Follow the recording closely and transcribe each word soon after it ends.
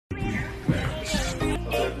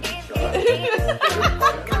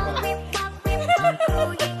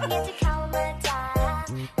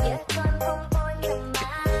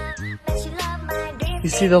You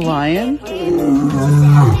see the lion?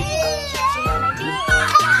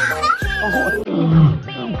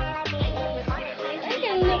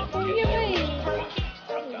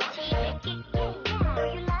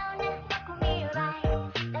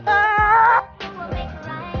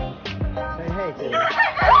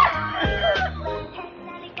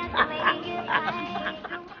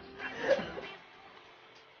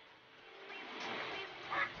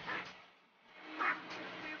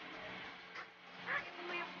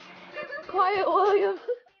 Quiet, William.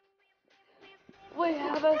 We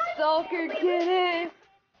have a stalker kitty.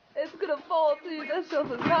 It's gonna fall to this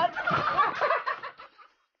sofa's not.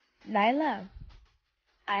 Nyla,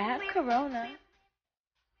 I have corona.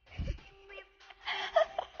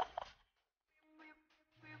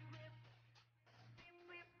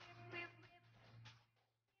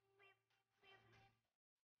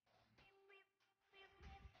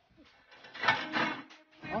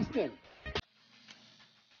 Austin.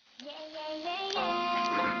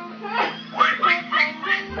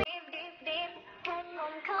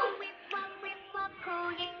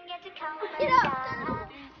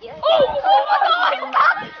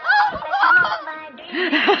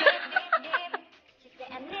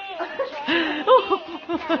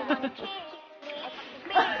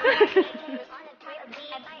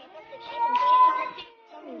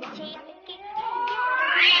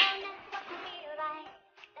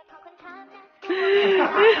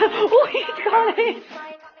 Oh, he got it.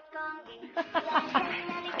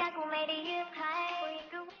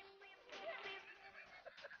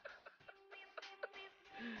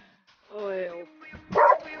 Oil.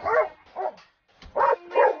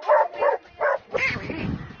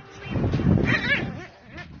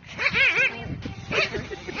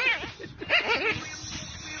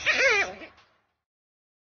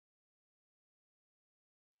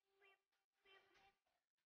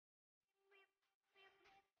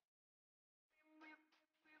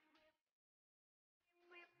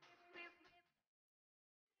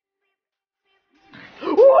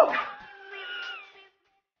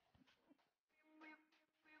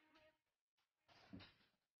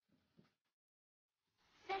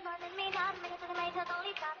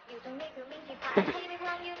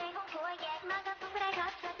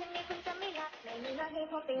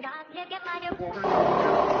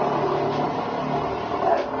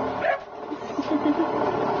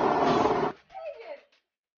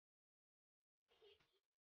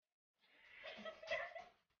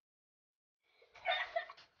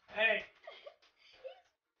 Hey.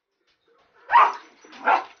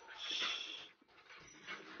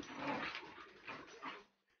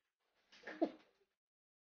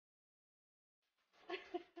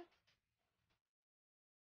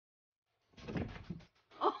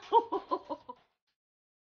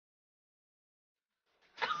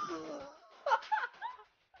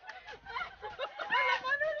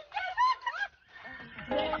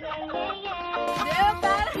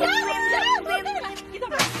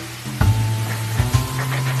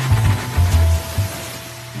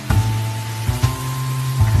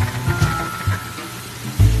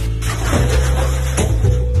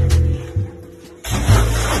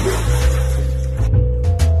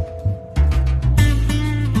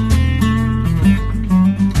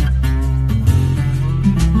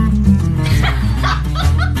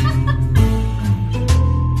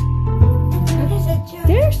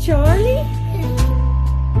 There's Charlie.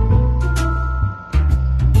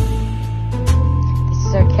 This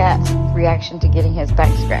is our cat's reaction to getting his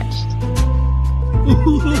back scratched.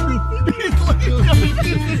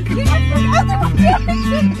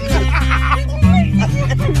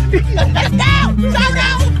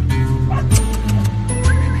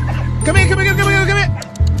 Come here, come here, come here, come here.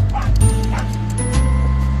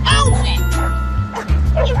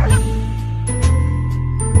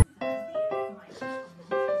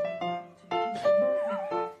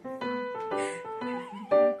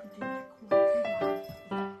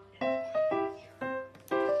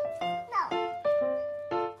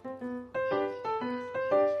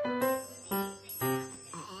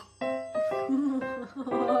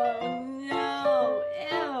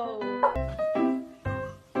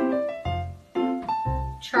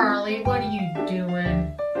 Charlie, what are you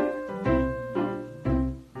doing?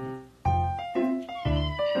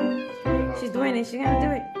 She's doing it. She's gonna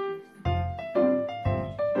do it.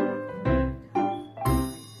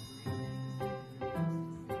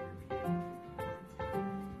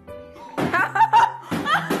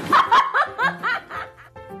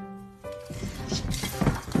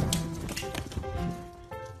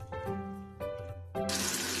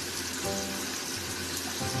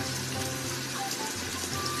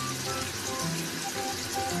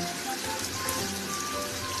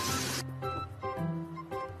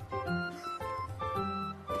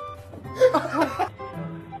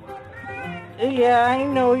 Yeah, I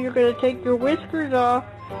know you're gonna take your whiskers off.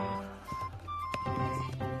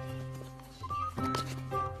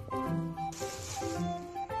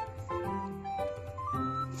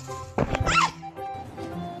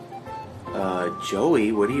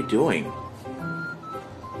 Joey, what are you doing?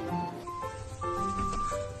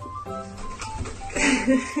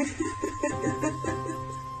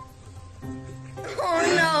 Oh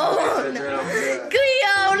no!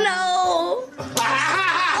 Cleo, no!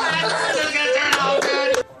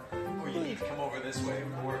 Oh, you need to come over this way.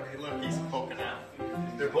 Hey, look, he's poking out.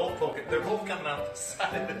 They're both poking. They're both coming out the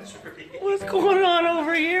side of the tree. What's going on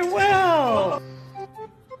over here? Well.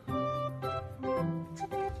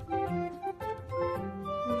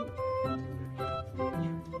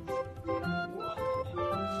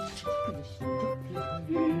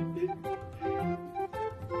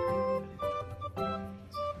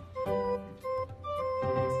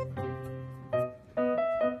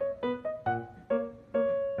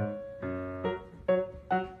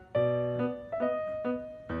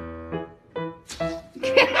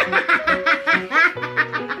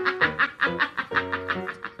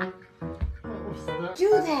 Do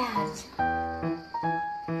that.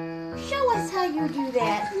 Show us how you do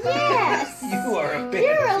that. Yes. You are a big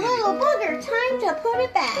You're a little booger. Time to put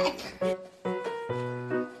it back.